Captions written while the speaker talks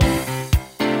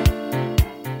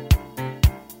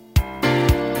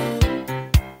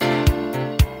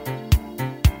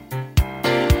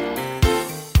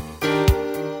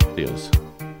Studios.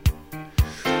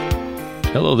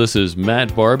 Hello, this is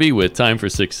Matt Barbie with Time for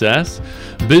Success,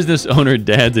 Business Owner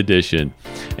Dad's Edition.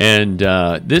 And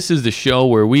this is the show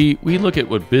where we look at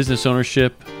what business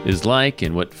ownership is like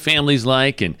and what families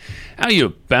like and how you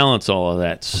balance all of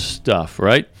that stuff,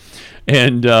 right?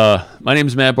 And my name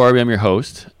is Matt Barbie. I'm your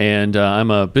host, and I'm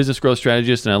a business growth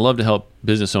strategist, and I love to help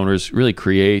business owners really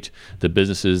create the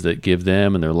businesses that give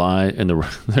them and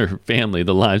their family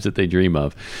the lives that they dream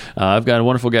of. I've got a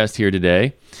wonderful guest here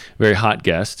today, very hot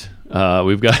guest.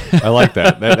 We've got I like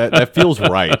that. That feels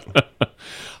right.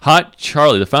 Hot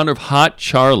Charlie, the founder of Hot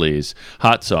Charlie's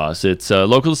Hot Sauce. It's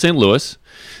local to St. Louis,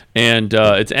 and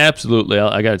it's absolutely,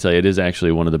 I got to tell you, it is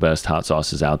actually one of the best hot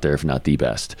sauces out there, if not the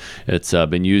best. It's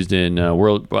been used in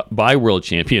by world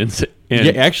champions.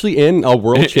 Actually in a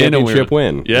world championship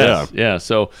win. Yes, yeah.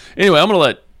 So anyway, I'm going to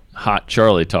let Hot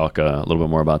Charlie talk a little bit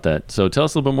more about that. So tell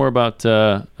us a little bit more about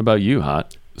you,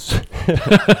 Hot.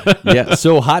 Yeah,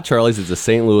 so Hot Charlie's is a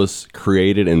St. Louis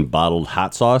created and bottled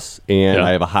hot sauce, and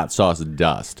I have a hot sauce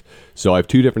dust. So I have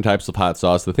two different types of hot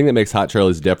sauce. The thing that makes Hot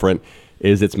Charlie's different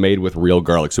is it's made with real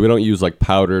garlic. So we don't use like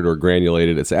powdered or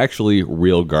granulated. It's actually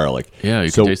real garlic. Yeah,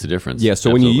 you can taste the difference. Yeah,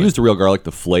 so when you use the real garlic,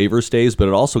 the flavor stays, but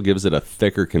it also gives it a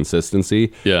thicker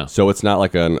consistency. Yeah. So it's not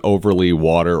like an overly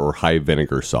water or high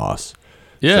vinegar sauce.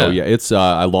 Yeah. So yeah, it's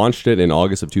I launched it in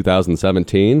August of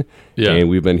 2017, and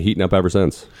we've been heating up ever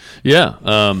since. Yeah.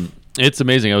 It's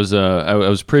amazing. I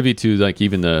was privy to like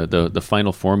even the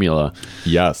final formula.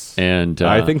 Yes, and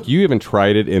I think you even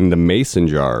tried it in the mason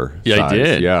jar. Yeah, size. I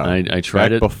did. Yeah, I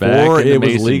tried it before back in it the was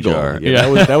mason legal. jar. Yeah,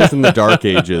 that was in the dark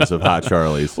ages of Hot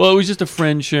Charlie's. Well, it was just a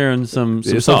friend sharing some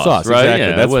sauce, right? Exactly.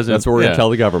 Yeah, that's what we're gonna tell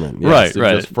the government. Yes,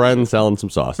 Right. Just friends selling some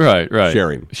sauce. Right.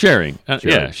 Sharing.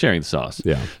 Yeah, sharing the sauce.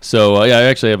 Yeah. So I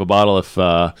actually have a bottle.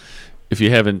 If you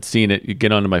haven't seen it, you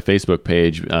get onto my Facebook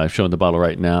page. I'm showing the bottle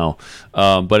right now.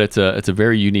 But it's a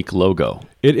very unique logo.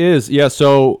 It is, yeah.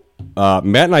 So Matt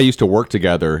and I used to work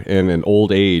together in an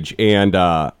old age, and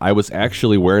I was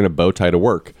actually wearing a bow tie to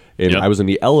work, and I was in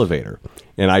the elevator,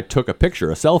 and I took a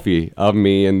selfie of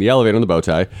me in the elevator in the bow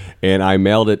tie, and I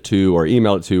emailed it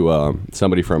to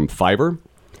somebody from Fiverr.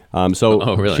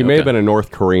 Really? She may have been a North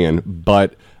Korean,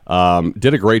 but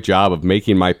did a great job of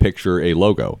making my picture a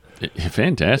logo.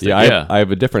 Fantastic. Yeah, I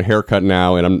have a different haircut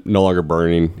now, and I'm no longer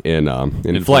burning in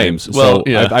flames. Well,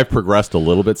 so I've progressed a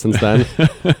little bit since then.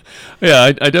 Yeah,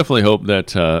 I definitely hope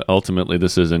that ultimately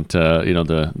this isn't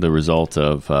the result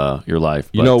of your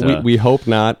life. But, we hope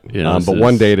not. But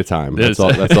one day at a time. That's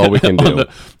all we can do.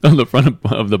 on the front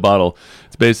of the bottle,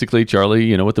 it's basically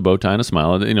Charlie, with the bow tie and a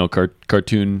smile,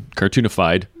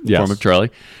 cartoonified form of Charlie,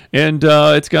 and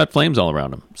it's got flames all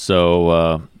around him.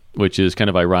 So. Which is kind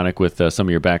of ironic with some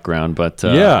of your background, but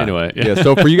anyway. Yeah.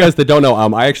 So for you guys that don't know,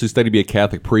 I actually studied to be a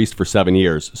Catholic priest for 7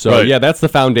 years. So that's the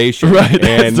foundation. Right.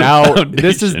 And now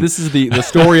this is the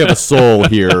story of a soul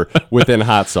here within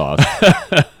hot sauce.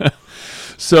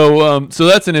 So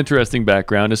that's an interesting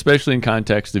background, especially in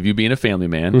context of you being a family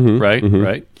man, right? Mm-hmm.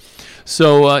 Right.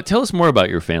 So tell us more about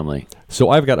your family. So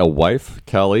I've got a wife,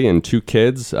 Kelly, and two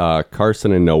kids,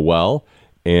 Carson and Noel.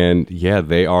 And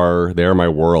they are my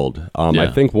world. I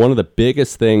think one of the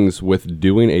biggest things with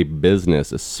doing a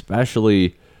business,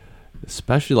 especially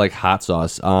like hot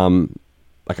sauce,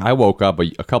 like I woke up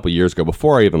a couple years ago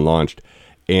before I even launched,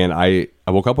 and I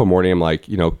woke up one morning, I'm like,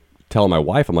 telling my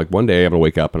wife, I'm like, one day I'm gonna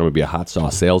wake up and I'm gonna be a hot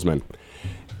sauce salesman.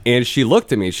 And she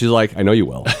looked at me. She's like, I know you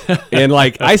will. And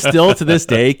like, I still to this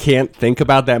day can't think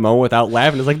about that moment without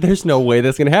laughing. It's like, there's no way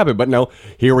that's going to happen. But no,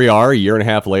 here we are a year and a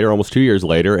half later, almost 2 years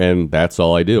later. And that's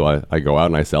all I do. I go out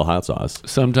and I sell hot sauce.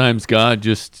 Sometimes God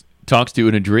just talks to you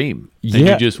in a dream. And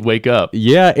you just wake up.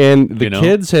 Yeah. And the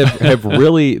kids have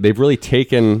really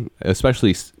taken,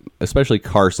 especially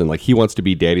Carson, like he wants to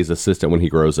be daddy's assistant when he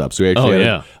grows up. So he actually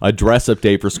had a dress-up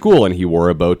day for school, and he wore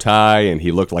a bow tie, and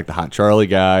he looked like the Hot Charlie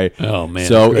guy. Oh, man.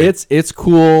 So it's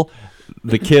cool.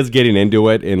 The kids getting into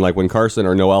it, and like when Carson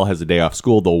or Noel has a day off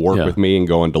school, they'll work with me and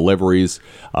go on deliveries,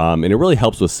 and it really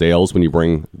helps with sales when you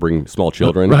bring small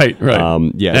children. Right.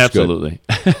 Yeah, absolutely.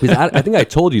 I think I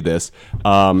told you this.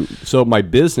 So my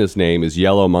business name is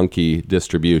Yellow Monkey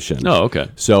Distribution. Oh, okay.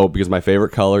 So because my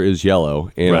favorite color is yellow,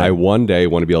 and I one day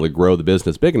want to be able to grow the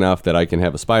business big enough that I can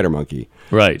have a spider monkey.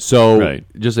 Right. So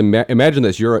just imagine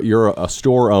this: you're a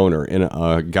store owner, and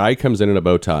a guy comes in a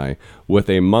bow tie with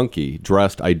a monkey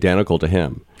dressed identical to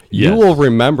him. you will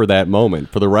remember that moment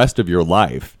for the rest of your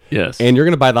life. Yes. And you're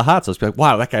going to buy the hot sauce. Be like,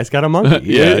 wow, that guy's got a monkey.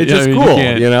 Yeah, It's just I mean, cool,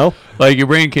 you know? Like, your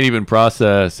brain can't even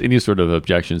process any sort of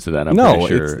objections to that, I'm No, pretty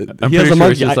sure. it's- I'm he has pretty a sure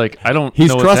monkey. it's just like, I don't He's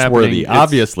know what's trustworthy. happening.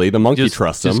 Obviously, the monkey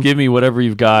trusts him. Just give me whatever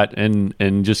you've got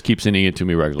and just keep sending it to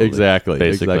me regularly. Exactly.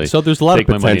 Basically. So there's a lot Take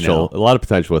of my money potential. now. A lot of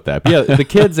potential with that. But yeah, the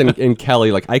kids and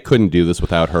Kelly, like, I couldn't do this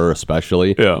without her,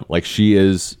 especially. Yeah. Like, she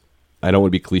is, I don't want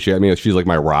to be cliche. I mean, she's like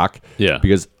my rock. Yeah.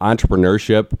 Because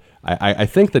entrepreneurship, I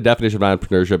think the definition of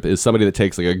entrepreneurship is somebody that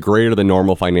takes like a greater than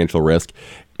normal financial risk.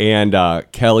 And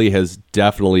Kelly has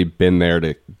definitely been there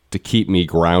to keep me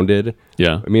grounded.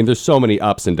 Yeah. I mean, there's so many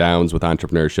ups and downs with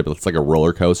entrepreneurship. It's like a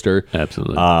roller coaster.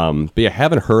 Absolutely. But yeah,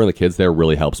 having her and the kids there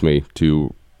really helps me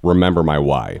to remember my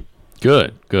why.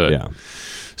 Good. Yeah.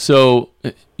 So,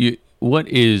 what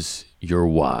is your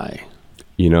why?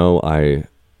 You know, I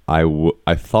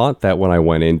thought that when I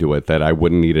went into it that I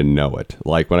wouldn't need to know it.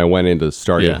 Like when I went into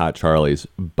starting Hot Charlie's,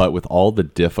 but with all the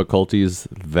difficulties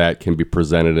that can be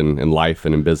presented in life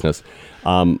and in business,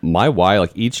 my why,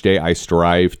 like each day I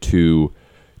strive to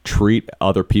treat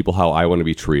other people how I want to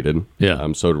be treated.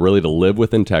 Yeah. So really to live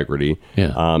with integrity,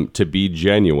 to be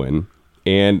genuine.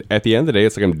 And at the end of the day,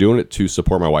 it's like I'm doing it to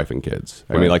support my wife and kids.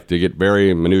 I mean, like to get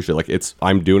very minutiae, like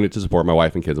I'm doing it to support my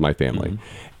wife and kids and my family.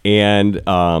 And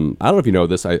I don't know if you know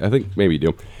this. I think maybe you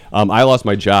do. I lost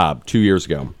my job 2 years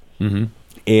ago.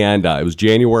 And it was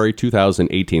January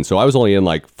 2018. So I was only in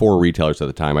like 4 retailers at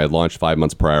the time. I had launched 5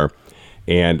 months prior,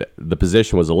 and the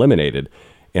position was eliminated.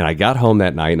 And I got home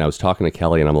that night, and I was talking to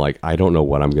Kelly, and I'm like, I don't know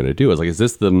what I'm going to do. I was like, is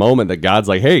this the moment that God's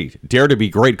like, hey, dare to be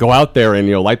great, go out there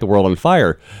and light the world on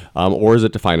fire, or is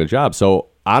it to find a job? So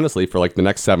honestly, for like the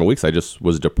next 7 weeks, I just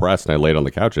was depressed, and I laid on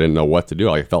the couch. I didn't know what to do.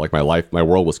 I felt like my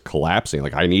world was collapsing.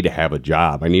 Like I need to have a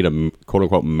job. I need to quote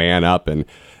unquote man up and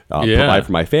provide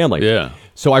for my family. Yeah.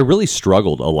 So I really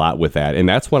struggled a lot with that, and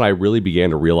that's when I really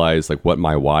began to realize like what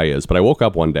my why is. But I woke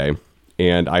up one day,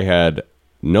 and I had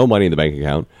no money in the bank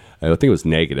account. I think it was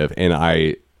negative, and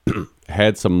I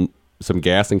had some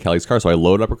gas in Kelly's car, so I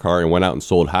loaded up her car and went out and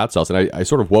sold hot sauce. And I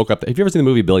sort of woke up. Have you ever seen the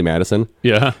movie Billy Madison?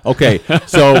 Yeah. Okay,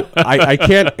 so I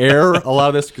can't air a lot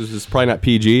of this because it's probably not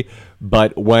PG.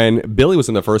 But when Billy was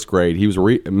in the first grade, he was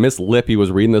Miss Lippy was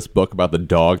reading this book about the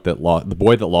dog that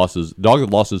lost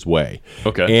his way.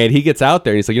 Okay. And he gets out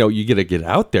there and he's like, you got to get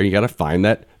out there. You got to find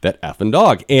that effing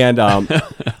dog. And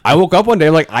I woke up one day,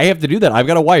 I'm like, I have to do that. I've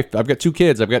got a wife. I've got 2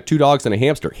 kids. I've got 2 dogs and a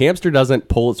hamster. Hamster doesn't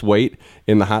pull its weight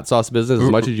in the hot sauce business as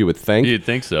much as you would think. You'd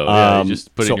think so. Yeah, you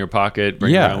just put it in your pocket,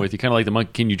 bring it around with you. Kind of like the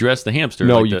monkey. Can you dress the hamster?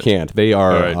 No, like you can't. They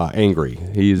are angry.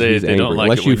 He's angry. They don't like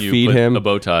unless it you when feed put him a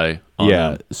bow tie on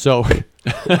them. So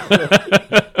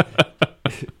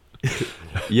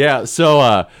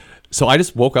so I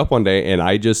just woke up one day and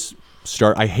I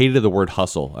hated the word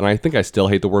hustle, and I think I still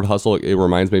hate the word hustle. It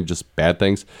reminds me of just bad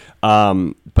things.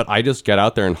 But I just got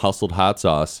out there and hustled hot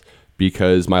sauce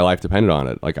because my life depended on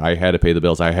it. Like I had to pay the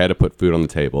bills. I had to put food on the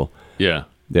table. Yeah.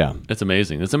 Yeah. That's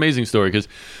amazing. That's an amazing story because,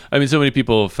 I mean, so many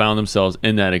people found themselves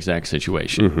in that exact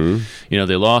situation.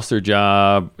 They lost their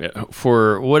job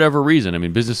for whatever reason. I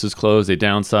mean, businesses close, they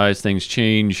downsize, things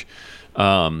change,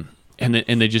 and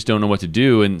they just don't know what to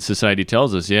do. And society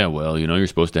tells us, you're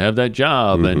supposed to have that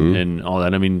job and all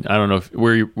that. I mean, I don't know if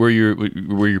were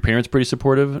your parents pretty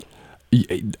supportive?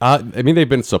 I mean, they've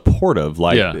been supportive.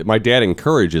 Like my dad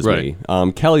encourages me.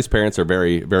 Kelly's parents are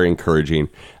very, very encouraging.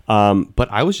 But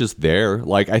I was just there.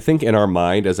 Like, I think in our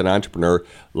mind as an entrepreneur,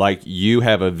 like you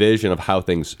have a vision of how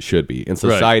things should be. And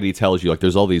society tells you like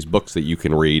there's all these books that you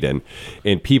can read and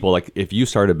people like if you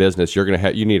start a business, you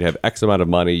need to have X amount of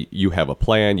money. You have a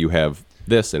plan. You have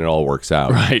this, and it all works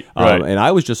out. Right. And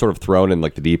I was just sort of thrown in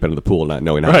like the deep end of the pool, not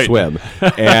knowing how to swim.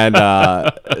 And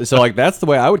so like that's the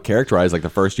way I would characterize like the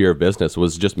first year of business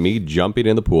was just me jumping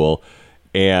in the pool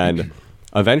and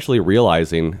eventually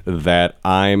realizing that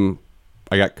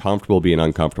I got comfortable being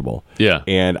uncomfortable. Yeah.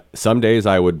 And some days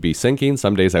I would be sinking,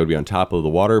 some days I would be on top of the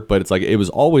water, but it's like it was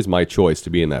always my choice to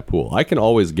be in that pool. I can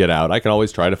always get out. I can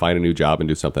always try to find a new job and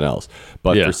do something else.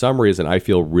 But for some reason, I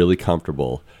feel really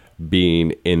comfortable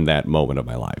being in that moment of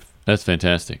my life. That's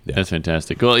fantastic. Yeah. That's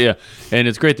fantastic. Well, yeah, and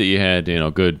it's great that you had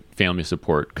good family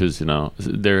support because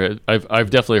I've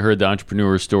definitely heard the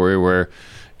entrepreneur story where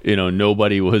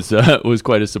nobody was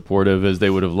quite as supportive as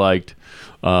they would have liked.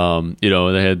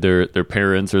 They had their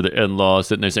parents or their in-laws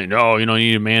sitting there saying, "No, you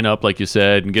need to man up, like you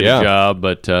said, and get a job."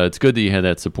 But it's good that you had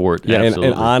that support. Yeah,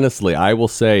 and honestly, I will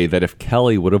say that if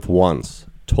Kelly would have once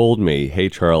told me, "Hey,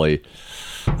 Charlie,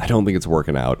 I don't think it's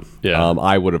working out,"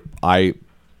 I would have.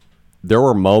 There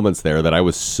were moments there that I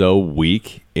was so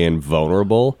weak and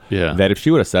vulnerable that if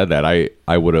she would have said that,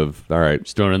 I would have. All right,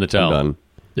 just thrown in the towel. I'm done.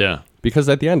 Yeah. because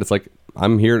at the end, it's like,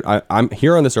 I'm here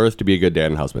on this earth to be a good dad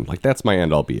and husband. Like, that's my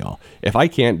end all be all. If I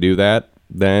can't do that,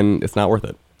 then it's not worth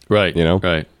it. Right. You know?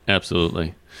 Right.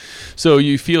 Absolutely. So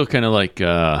you feel kind of like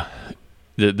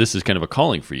this is kind of a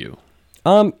calling for you.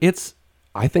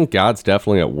 I think God's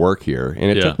definitely at work here,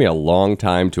 and it took me a long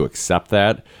time to accept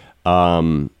that.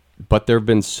 But there have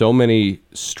been so many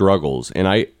struggles,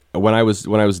 and when I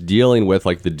was dealing with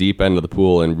like the deep end of the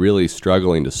pool and really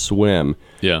struggling to swim,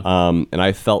 and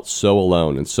I felt so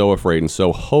alone and so afraid and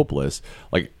so hopeless.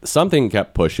 Like, something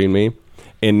kept pushing me.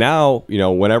 And now,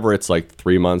 whenever it's like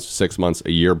 3 months, 6 months,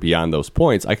 a year beyond those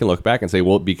points, I can look back and say,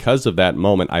 well, because of that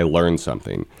moment, I learned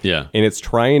something. Yeah. And it's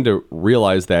trying to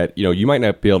realize that, you might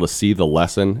not be able to see the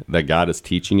lesson that God is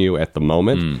teaching you at the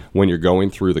moment when you're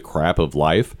going through the crap of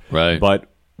life. Right. But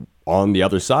on the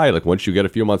other side, like once you get a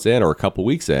few months in or a couple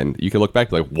weeks in, you can look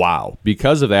back like, wow,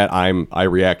 because of that, I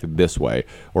reacted this way.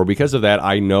 Or because of that,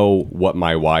 I know what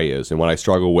my why is. And when I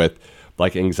struggle with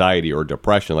like anxiety or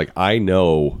depression, like I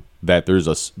know that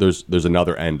there's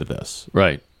another end to this.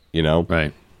 Right.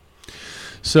 Right.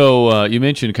 So you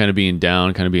mentioned kind of being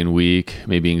down, kind of being weak,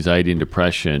 maybe anxiety and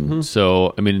depression. Mm-hmm.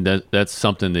 So, I mean, that's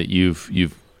something that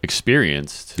you've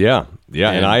experienced. Yeah.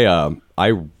 And I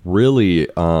really,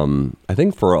 I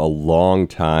think for a long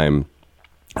time,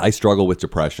 I struggled with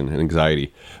depression and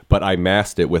anxiety, but I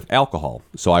masked it with alcohol.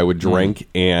 So I would drink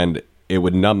and it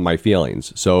would numb my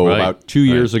feelings. So about 2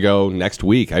 years ago, next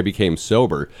week, I became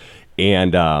sober.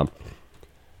 And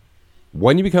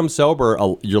when you become sober,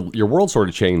 your world sort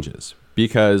of changes,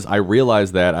 because I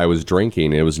realized that I was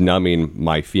drinking and it was numbing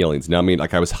my feelings,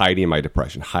 like I was hiding my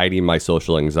depression, hiding my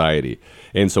social anxiety.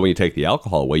 And so when you take the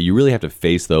alcohol away, you really have to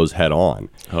face those head on.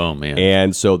 Oh man.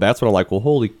 And so that's when I'm like, well,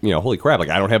 holy crap. Like,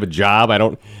 I don't have a job.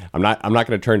 I'm not going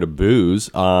to turn to booze.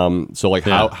 So like,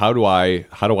 how do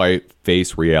I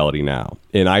face reality now?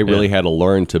 And I really had to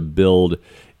learn to build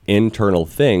internal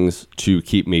things to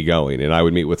keep me going. And I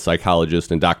would meet with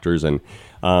psychologists and doctors and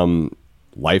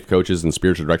life coaches and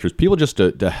spiritual directors, people just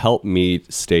to help me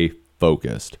stay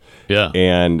focused. Yeah.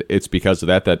 And it's because of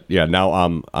that now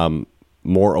I'm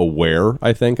more aware,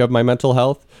 I think, of my mental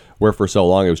health, where for so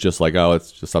long it was just like, oh,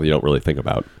 it's just something you don't really think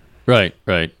about. Right.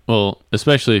 Well,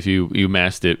 especially if you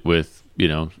masked it with,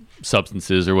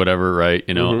 substances or whatever, right?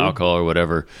 Alcohol or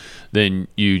whatever, then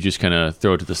you just kind of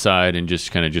throw it to the side and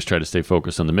just try to stay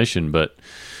focused on the mission. But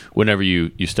whenever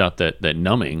you stop that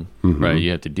numbing, right, you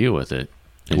have to deal with it.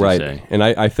 Right. And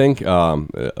I think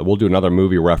we'll do another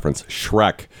movie reference,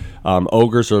 Shrek.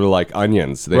 Ogres are like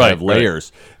onions. They have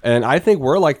layers. Right. And I think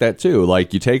we're like that too.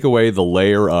 Like, you take away the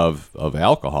layer of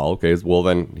alcohol. Okay, well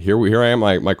then here I am,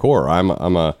 my core. I'm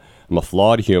a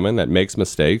flawed human that makes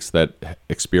mistakes, that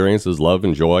experiences love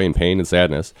and joy and pain and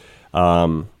sadness.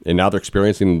 And now they're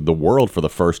experiencing the world for the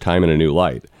first time in a new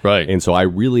light. Right. And so I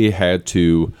really had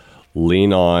to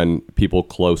lean on people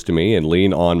close to me and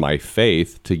lean on my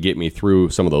faith to get me through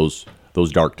some of those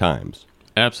dark times.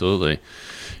 Absolutely.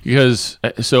 Because,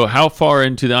 so how far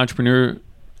into the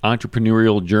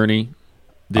entrepreneurial journey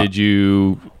did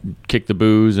you kick the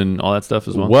booze and all that stuff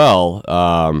as well?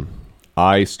 Well,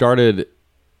 I started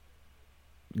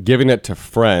giving it to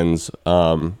friends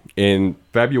in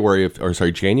January or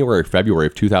February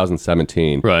of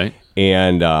 2017. Right.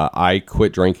 And I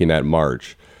quit drinking that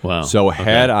March. Wow. So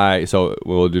so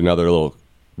we'll do another little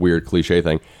weird cliche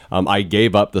thing. I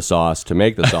gave up the sauce to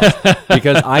make the sauce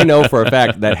because I know for a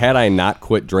fact that had I not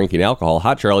quit drinking alcohol,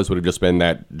 Hot Charlie's would have just been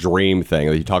that dream thing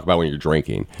that you talk about when you're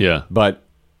drinking. Yeah. But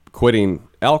quitting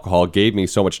alcohol gave me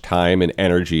so much time and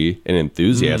energy and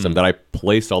enthusiasm that I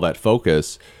placed all that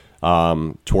focus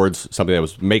towards something that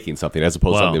was making something as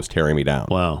opposed to something that was tearing me down.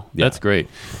 Wow. Yeah. That's great.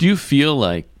 Do you feel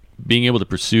like being able to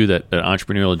pursue that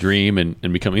entrepreneurial dream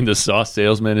and becoming the sauce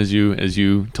salesman as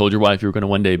you told your wife you were going to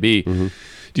one day be,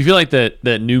 do you feel like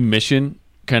that new mission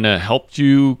kind of helped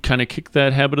you kind of kick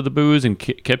that habit of the booze and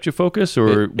kept you focused,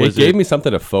 or it gave me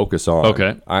something to focus on?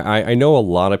 Okay. I know a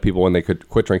lot of people when they could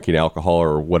quit drinking alcohol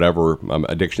or whatever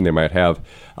addiction they might have,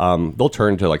 they'll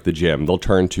turn to like the gym, they'll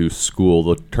turn to school,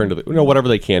 they'll turn to whatever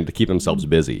they can to keep themselves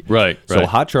busy. Right. So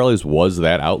Hot Charlie's was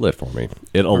that outlet for me.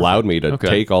 It allowed me to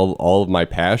take all of my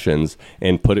passions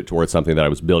and put it towards something that I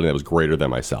was building that was greater than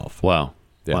myself. Wow.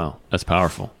 Yeah. Wow. That's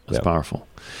powerful. That's powerful.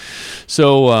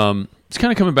 So, it's kind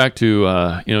of coming back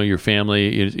to your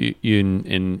family.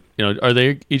 Are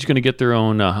they each going to get their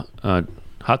own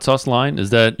hot sauce line? Is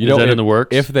that in the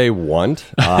works? If they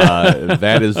want,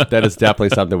 that is definitely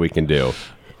something we can do.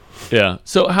 Yeah.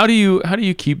 So how do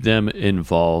you keep them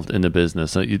involved in the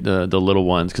business, the little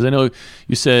ones? Because I know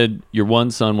you said your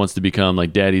one son wants to become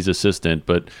like daddy's assistant,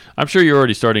 but I'm sure you're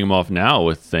already starting him off now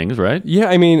with things, right? Yeah.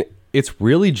 I mean, It's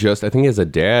really just, I think as a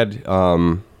dad,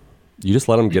 you just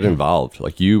let them get involved.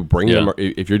 Like you bring them,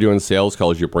 if you're doing sales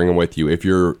calls, you bring them with you. If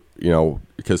you're,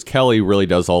 because Kelly really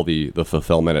does all the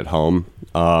fulfillment at home.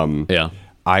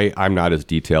 I'm not as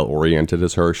detail oriented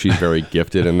as her. She's very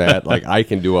gifted in that. Like I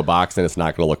can do a box and it's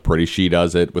not going to look pretty. She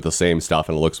does it with the same stuff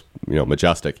and it looks,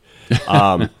 majestic.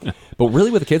 But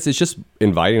really with the kids, it's just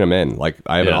inviting them in. Like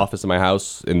I have an office in my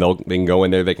house and they can go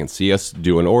in there. They can see us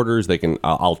doing orders.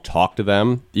 I'll talk to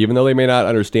them, even though they may not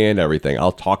understand everything.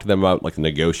 I'll talk to them about like the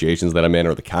negotiations that I'm in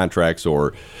or the contracts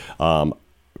or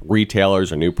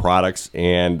retailers or new products.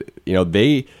 And,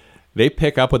 they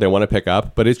pick up what they want to pick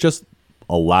up, but it's just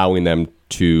allowing them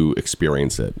to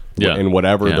experience it in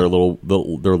whatever their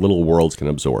little worlds can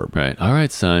absorb. Right. All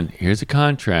right, son, here's a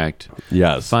contract.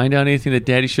 Yes. Find out anything that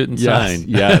daddy shouldn't sign.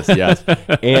 Yes.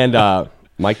 And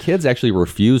my kids actually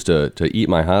refuse to eat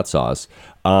my hot sauce.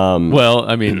 Well,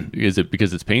 I mean, is it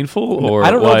because it's painful or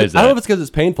I don't know why is that? I don't know if it's because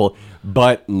it's painful,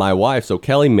 but my wife, so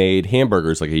Kelly made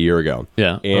hamburgers like a year ago.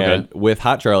 Yeah. And with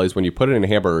Hot Charlie's, when you put it in a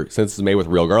hamburger, since it's made with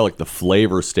real garlic, the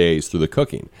flavor stays through the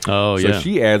cooking. Oh, so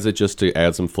she adds it just to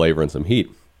add some flavor and some heat.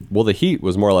 Well, the heat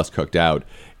was more or less cooked out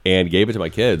and gave it to my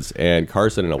kids. And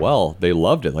Carson and Noelle, they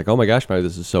loved it. Like, oh my gosh,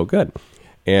 this is so good.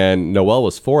 And Noelle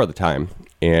was 4 at the time.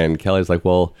 And Kelly's like,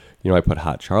 well, I put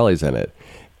Hot Charlie's in it.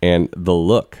 And the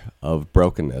look of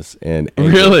brokenness and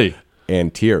really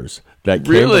and tears that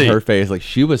came to her face, like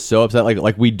she was so upset,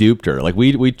 like we duped her, like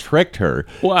we tricked her.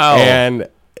 Wow. And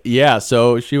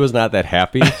so she was not that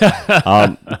happy.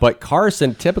 But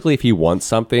Carson, typically, if he wants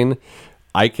something,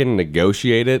 I can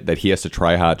negotiate it that he has to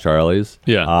try Hot Charlie's.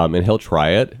 Yeah. And he'll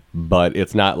try it, but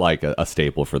it's not like a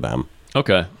staple for them.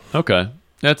 Okay.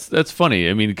 That's funny.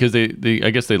 I mean, because they I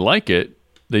guess they like it,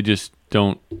 they just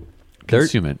don't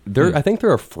consume it. I think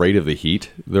they're afraid of the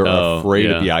heat. They're afraid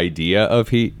of the idea of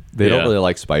heat. They don't really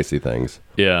like spicy things.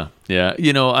 Yeah.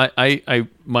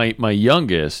 My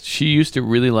youngest, she used to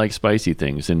really like spicy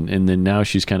things, and then now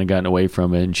she's kind of gotten away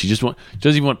from it, and she doesn't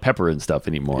even want pepper and stuff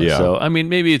anymore. Yeah. So I mean,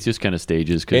 maybe it's just kind of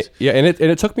stages. And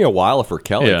it took me a while for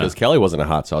Kelly because Kelly wasn't a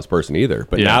hot sauce person either.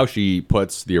 But now she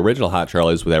puts the original Hot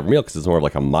Charlie's with every meal because it's more of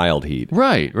like a mild heat.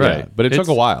 Right. Yeah, but it took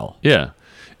a while. Yeah,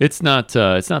 it's not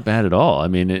bad at all. I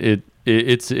mean,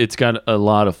 it's got a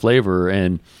lot of flavor.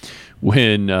 And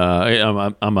when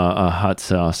I'm a hot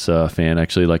sauce fan,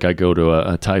 actually, like I go to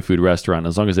a Thai food restaurant,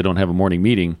 as long as they don't have a morning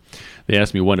meeting, they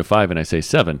ask me 1 to 5 and I say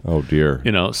 7. Oh dear.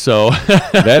 So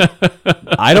that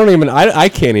I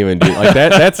can't even do like that.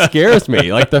 That scares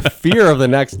me. Like the fear of the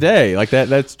next day. Like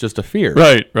that's just a fear.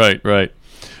 Right.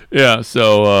 Yeah,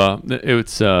 so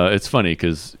it's funny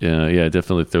because it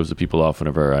definitely throws the people off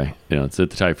whenever it's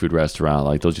at the Thai food restaurant.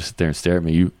 Like they'll just sit there and stare at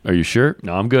me. Are you sure?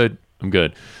 No, I'm good.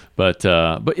 But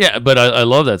I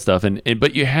love that stuff.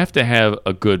 But you have to have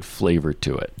a good flavor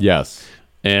to it. Yes.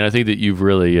 And I think that you've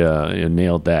really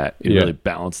nailed that. You really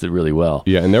balanced it really well.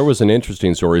 Yeah, and there was an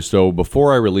interesting story. So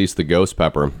before I released the Ghost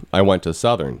Pepper, I went to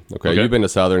Southern. Okay. You've been to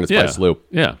Southern. It's by Sloop.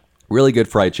 Yeah. Really good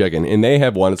fried chicken. And they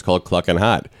have one. It's called Cluckin'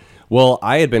 Hot. Well,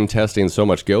 I had been testing so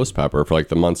much Ghost Pepper for like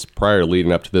the months prior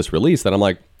leading up to this release that I'm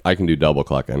like, I can do double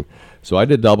clucking. So I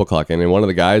did double clucking, and one of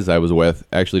the guys I was with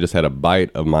actually just had a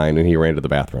bite of mine, and he ran to the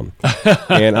bathroom.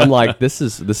 And I'm like, this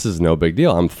is no big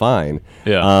deal. I'm fine.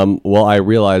 Yeah. Well, I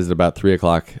realized at about 3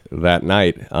 o'clock that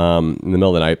night, in the middle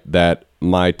of the night, that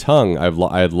my tongue,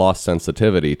 I had lost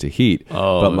sensitivity to heat,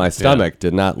 but my stomach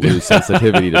did not lose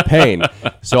sensitivity to pain.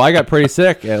 So I got pretty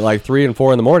sick at like 3 and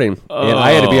 4 in the morning, and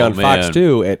I had to be on Fox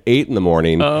 2 at 8 in the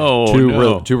morning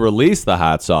to release the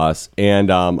hot sauce, and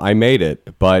I made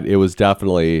it, but it was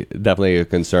definitely a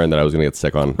concern that I was going to get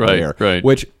sick on air,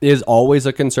 which is always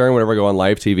a concern whenever I go on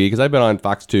live TV, because I've been on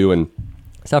Fox 2 and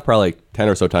stuff probably 10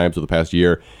 or so times over the past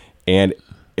year, and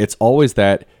it's always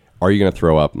that, are you going to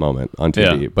throw up moment on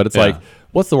TV? Yeah. But it's like,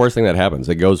 what's the worst thing that happens?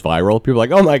 It goes viral. People are like,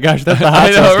 oh my gosh, that's the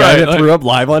hot sauce guy that threw up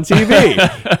live on TV.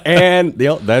 And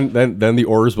then the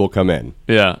orders will come in.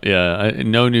 Yeah.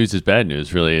 No news is bad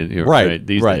news, really.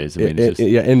 These days. I mean,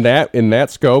 in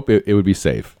that scope, it would be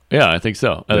safe. Yeah, I think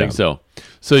so. I think so.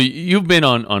 So you've been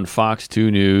on Fox 2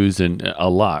 News and a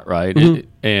lot, right? Mm-hmm.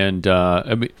 And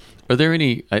I mean, are there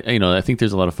any? I think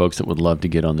there's a lot of folks that would love to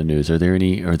get on the news. Are there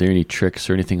any tricks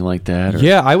or anything like that? Or?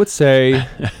 Yeah, I would say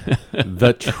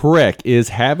the trick is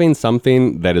having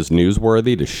something that is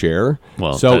newsworthy to share.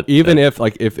 Well, so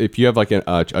if you have like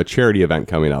a charity event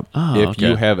coming up,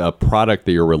 you have a product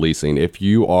that you're releasing, if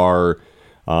you are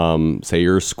say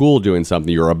you're a school doing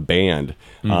something, you're a band.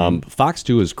 Fox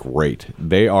 2 is great.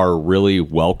 They are really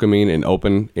welcoming and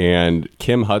open, and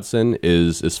Kim Hudson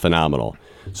is phenomenal.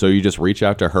 So you just reach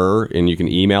out to her and you can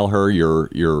email her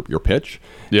your pitch.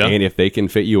 Yeah. And if they can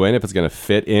fit you in, if it's going to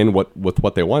fit in with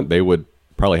what they want, they would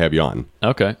probably have you on.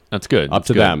 Okay, that's good. Up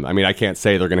to them. I mean, I can't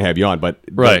say they're going to have you on, but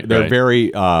Right, they're right.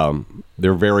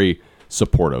 very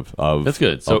supportive of That's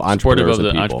good. So of supportive of and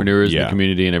the people. entrepreneurs and Yeah. the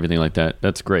community and everything like that.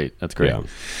 That's great. That's great. Yeah.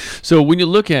 So when you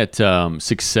look at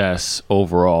success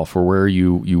overall for where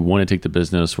you want to take the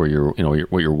business, where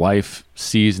what your wife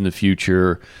sees in the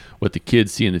future, what the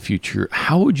kids see in the future,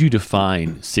 how would you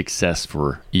define success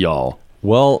for y'all?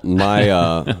 Well,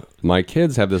 my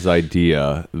kids have this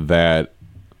idea that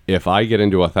if I get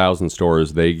into 1,000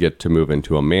 stores, they get to move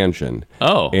into a mansion.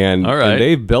 Oh, and, all right. and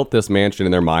they've built this mansion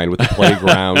in their mind with a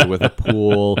playground, with a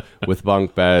pool, with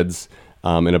bunk beds,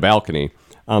 and a balcony.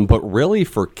 But really,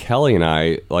 for Kelly and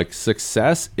I, like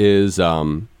success is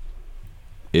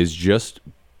just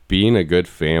being a good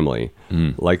family.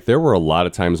 Like there were a lot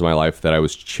of times in my life that I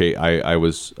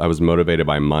was motivated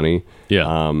by money.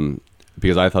 Yeah.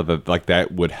 Because I thought that like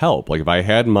that would help. Like if I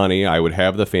had money, I would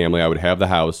have the family, I would have the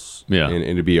house, Yeah. and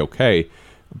it'd be okay.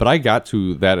 But I got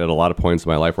to that at a lot of points in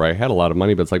my life where I had a lot of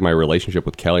money, but it's like my relationship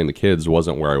with Kelly and the kids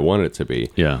wasn't where I wanted it to be.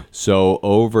 Yeah. So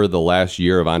over the last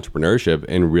year of entrepreneurship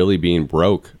and really being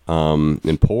broke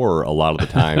and poor a lot of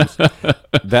the times,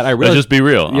 that I realized. Let's just be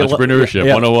real. Entrepreneurship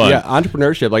 101. Yeah,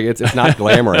 entrepreneurship, like it's not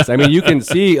glamorous. I mean, you can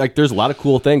see like there's a lot of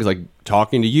cool things like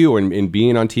talking to you and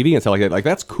being on TV and stuff like that. Like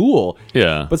that's cool.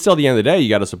 Yeah. But still, at the end of the day, you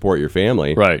got to support your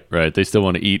family. Right. They still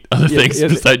want to eat other things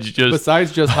besides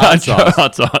just hot sauce.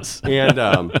 Hot sauce.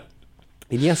 And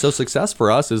yeah, so success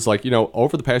for us is like,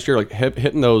 over the past year, like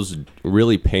hitting those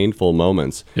really painful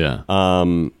moments. Yeah.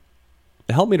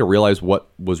 It helped me to realize what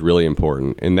was really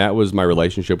important. And that was my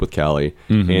relationship with Kelly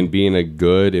and being a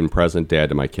good and present dad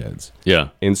to my kids. Yeah.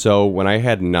 And so when I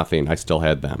had nothing, I still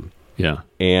had them. Yeah.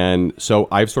 And so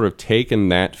I've sort of taken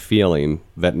that feeling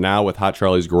that now with Hot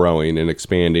Charlie's growing and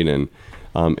expanding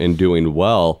and doing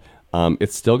well,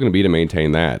 it's still going to be to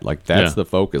maintain that. Like that's the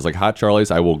focus. Like Hot Charlie's,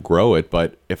 I will grow it,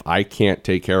 but if I can't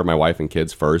take care of my wife and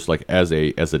kids first, like as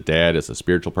a dad, as a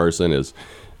spiritual person, as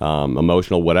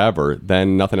emotional, whatever,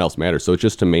 then nothing else matters. So it's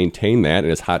just to maintain that,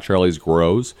 and as Hot Charlie's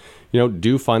grows,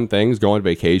 do fun things, go on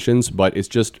vacations, but it's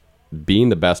just being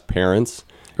the best parents.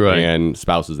 Right. And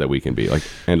spouses that we can be, like,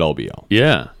 end all be all.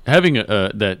 Yeah, having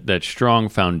that strong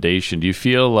foundation. Do you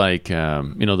feel like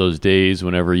those days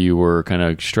whenever you were kind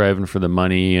of striving for the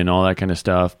money and all that kind of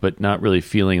stuff, but not really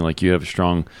feeling like you have a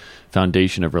strong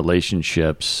foundation of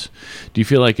relationships? Do you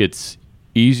feel like it's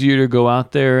easier to go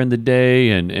out there in the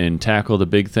day and tackle the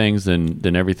big things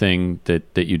than everything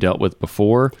that you dealt with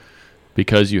before?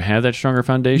 Because you have that stronger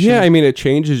foundation? Yeah, I mean, it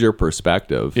changes your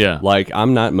perspective. Yeah. Like,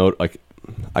 I'm not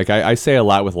I say a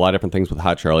lot with a lot of different things with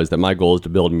Hot Charlie's that my goal is to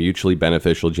build mutually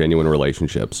beneficial, genuine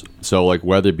relationships. So like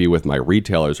whether it be with my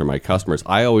retailers or my customers,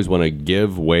 I always want to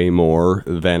give way more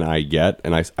than I get.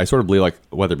 And I sort of believe like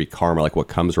whether it be karma, like what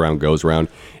comes around goes around.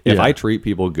 If I treat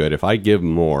people good, if I give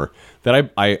more,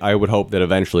 that I would hope that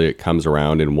eventually it comes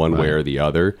around in one way or the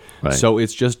other. Right. So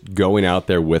it's just going out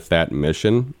there with that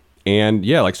mission. And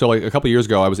yeah, like a couple of years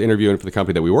ago, I was interviewing for the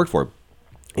company that we worked for,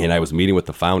 and I was meeting with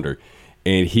the founder.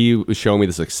 And he was showing me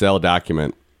this Excel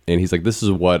document, and he's like, "This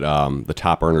is what the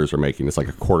top earners are making. It's like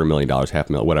 $250,000,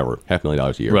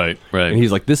 $500,000 a year." Right. And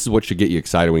he's like, "This is what should get you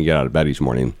excited when you get out of bed each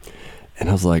morning." And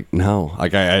I was like, "No,"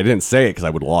 like I didn't say it because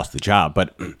I would have lost the job,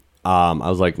 but I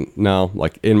was like, "No,"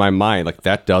 like in my mind, like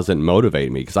that doesn't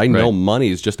motivate me because I know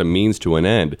money is just a means to an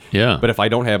end. Yeah. But if I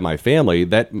don't have my family,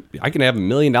 that I can have $1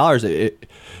 million.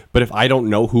 But if I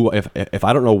don't know if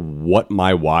I don't know what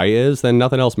my why is, then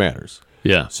nothing else matters.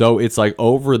 Yeah. So it's like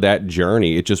over that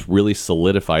journey, it just really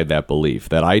solidified that belief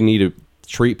that I need to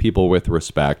treat people with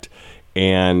respect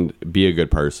and be a good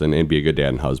person and be a good dad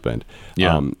and husband.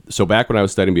 Yeah. So back when I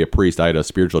was studying to be a priest, I had a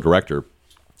spiritual director,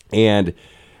 and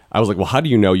I was like, "Well, how do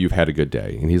you know you've had a good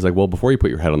day?" And he's like, "Well, before you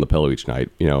put your head on the pillow each night,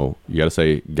 you got to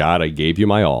say, God, I gave you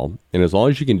my all. And as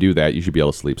long as you can do that, you should be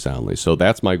able to sleep soundly." So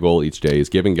that's my goal each day is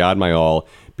giving God my all,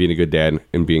 being a good dad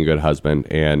and being a good husband,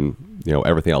 and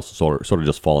everything else sort of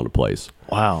just fall into place.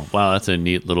 Wow, that's a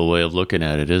neat little way of looking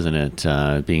at it, isn't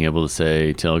it? Being able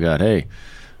to tell God, "Hey,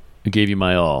 I gave you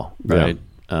my all," right?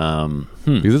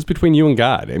 Because it's between you and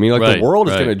God. I mean, like the world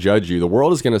is right. going to judge you. The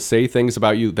world is going to say things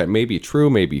about you that may be true,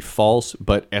 may be false,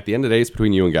 but at the end of the day, it's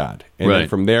between you and God. And then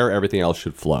from there, everything else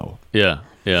should flow. Yeah.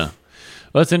 Well,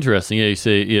 that's interesting. Yeah, you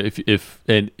say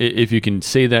if you can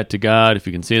say that to God, if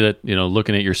you can say that,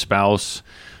 looking at your spouse,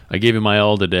 I gave you my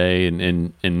all today,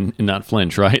 and not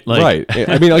flinch, right? Like, right.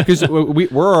 I mean, like, because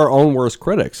we're our own worst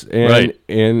critics,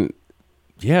 and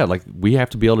yeah, like we have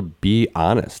to be able to be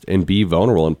honest and be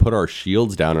vulnerable and put our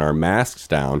shields down and our masks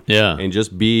down, Yeah. and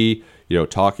just be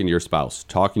talking to your spouse,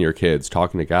 talking to your kids,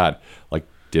 talking to God, like,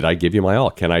 did I give you my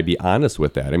all? Can I be honest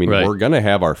with that? I mean, Right. we're going to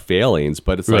have our failings,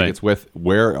 but it's Right. like it's with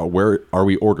where are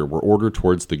we ordered? We're ordered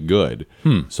towards the good.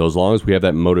 So as long as we have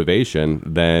that motivation,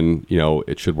 then,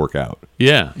 it should work out.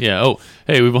 Yeah. Oh,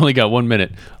 hey, we've only got 1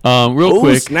 minute. Real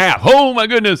quick. Snap. Oh, my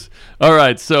goodness. All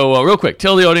right. So real quick,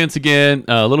 tell the audience again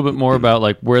a little bit more about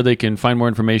like where they can find more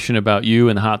information about you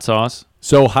and the hot sauce.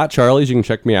 So Hot Charlie's, you can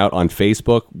check me out on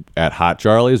Facebook at Hot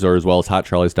Charlie's or as well as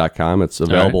hotcharlies.com. It's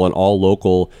available in all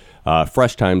local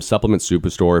Fresh Time Supplement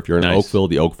Superstore. If you're in Nice. Oakville,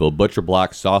 the Oakville Butcher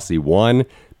Block, Saucy One,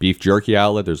 Beef Jerky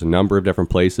Outlet. There's a number of different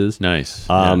places. Nice.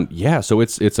 So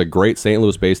it's a great St.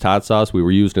 Louis-based hot sauce. We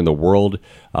were used in the World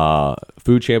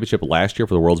Food Championship last year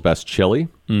for the world's best chili,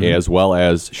 as well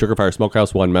as Sugar Fire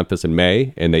Smokehouse won Memphis in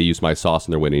May, and they used my sauce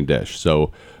in their winning dish.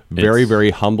 So very,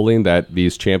 very humbling that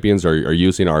these champions are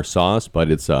using our sauce,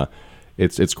 but it's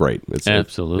great.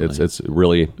 Absolutely. It's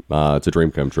really it's a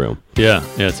dream come true. Yeah,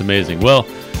 it's amazing. Well,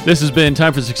 this has been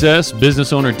Time for Success,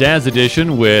 Business Owner Dad's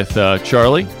Edition with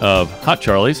Charlie of Hot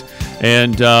Charlie's.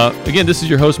 And again, this is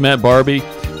your host, Matt Barbie.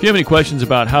 If you have any questions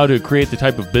about how to create the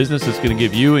type of business that's going to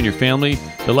give you and your family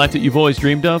the life that you've always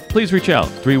dreamed of, please reach out.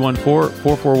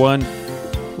 314-441.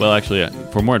 Well, actually,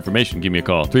 for more information, give me a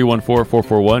call.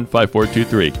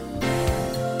 314-441-5423.